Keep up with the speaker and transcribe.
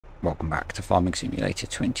Welcome back to Farming Simulator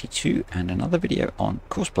 22 and another video on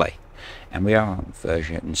Courseplay, and we are on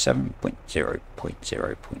version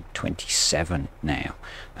 7.0.0.27 now,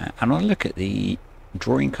 and I'll look at the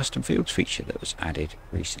drawing custom fields feature that was added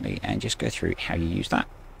recently and just go through how you use that.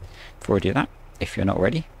 Before I do that, if you're not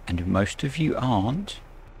ready, and most of you aren't,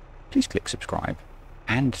 please click subscribe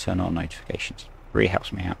and turn on notifications. It really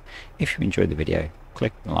helps me out. If you enjoyed the video,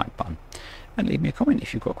 click the like button and leave me a comment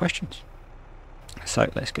if you've got questions.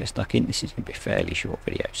 So let's get stuck in. This is going to be a fairly short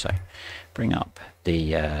video, so bring up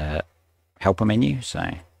the helper menu,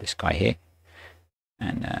 so this guy here,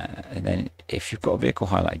 and then if you've got a vehicle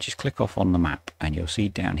highlighted, just click off on the map and you'll see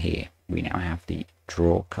down here we now have the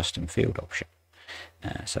draw custom field option.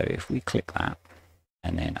 So if we click that,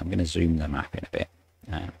 and then I'm going to zoom the map in a bit,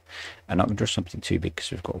 and I'm not going to draw something too big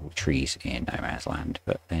because we've got all the trees in no man's land,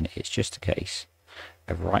 but then it's just a case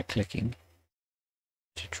of right clicking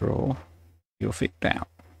to draw your field out,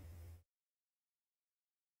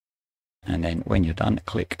 and then when you're done,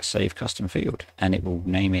 click save custom field and it will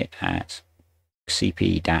name it at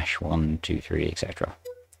CP-123 etc.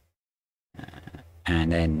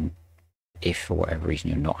 And then if for whatever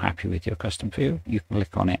reason you're not happy with your custom field, you can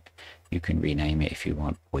click on it, you can rename it if you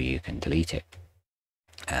want, or you can delete it.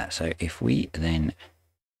 So if we then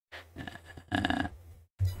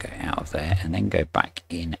go out of there and then go back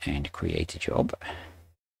in and create a job.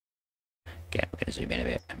 Again, we're going to zoom in a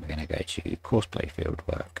bit and we're going to go to Courseplay field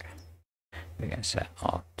work. We're going to set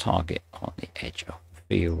our target on the edge of the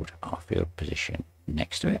field, our field position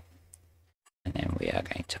next to it. And then we are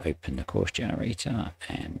going to open the course generator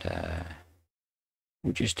and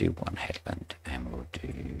we'll just do one headland and we'll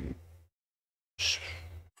do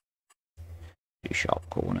sharp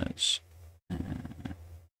corners. And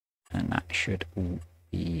that should all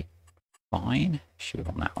be fine. Should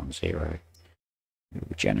want that on 0. We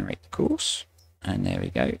will generate the course, and there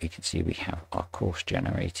we go. You can see we have our course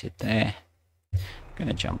generated there. I'm going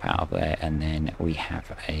to jump out of there, and then we have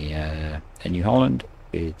a New Holland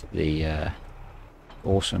with the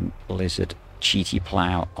awesome lizard cheaty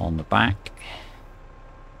plow on the back.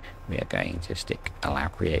 We are going to stick allow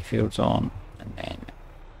create fields on, and then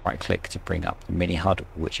right click to bring up the mini HUD,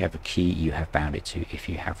 whichever key you have bound it to if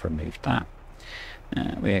you have removed that.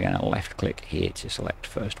 We are going to left click here to select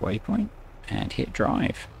first waypoint and hit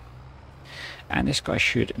drive, and this guy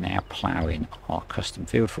should now plow in our custom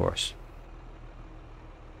field for us.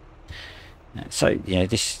 So yeah,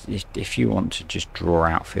 this if you want to just draw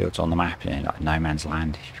out fields on the map in like no man's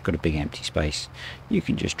land, if you've got a big empty space, you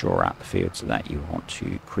can just draw out the fields that you want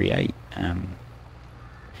to create.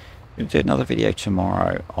 We'll do another video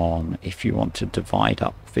tomorrow on if you want to divide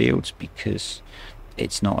up fields, because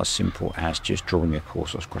it's not as simple as just drawing a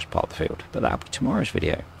course across part of the field, but that'll be tomorrow's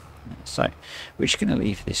video. So we're just going to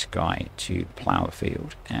leave this guy to plow the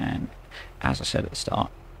field, and as I said at the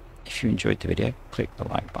start, if you enjoyed the video, click the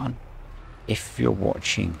like button. If you're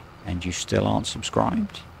watching and you still aren't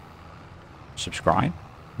subscribed, subscribe,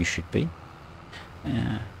 you should be,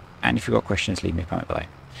 and if you've got questions, leave me a comment below.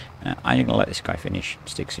 I'm going to let this guy finish,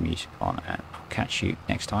 stick some music on, and I'll catch you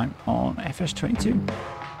next time on FS22.